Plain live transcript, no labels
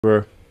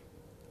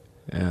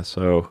Yeah,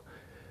 so,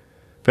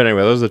 but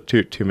anyway, those are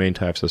the two main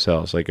types of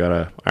cells. They got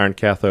a iron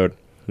cathode,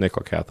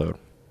 nickel cathode.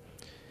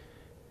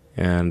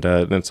 And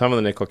then some of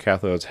the nickel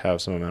cathodes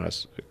have some amount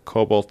of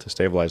cobalt to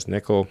stabilize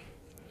nickel.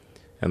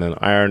 And then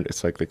iron,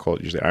 it's like they call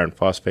it usually iron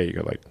phosphate. You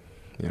got like,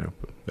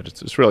 but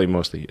it's really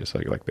mostly, it's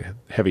like the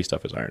heavy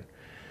stuff is iron.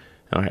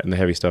 And the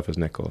heavy stuff is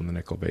nickel, and the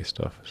nickel-based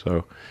stuff.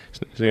 So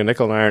you got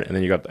nickel and iron, and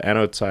then you got the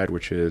anode side,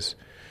 which is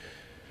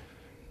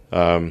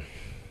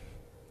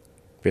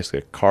basically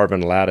a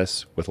carbon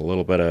lattice with a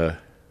little bit of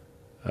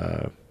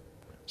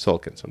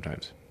silicon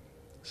sometimes.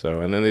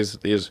 So, and then these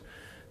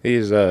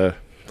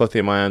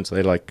lithium ions,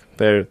 they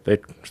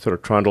sort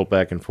of trundle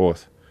back and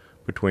forth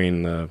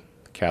between the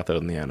cathode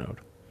and the anode.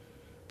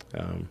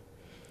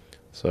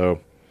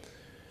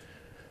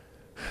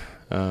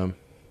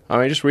 I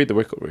mean, just read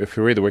if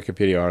you read the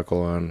Wikipedia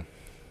article on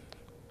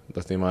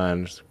lithium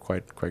ion, it's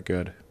quite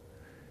good.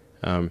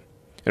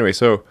 Anyway,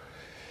 so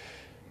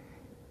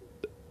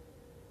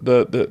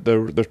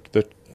the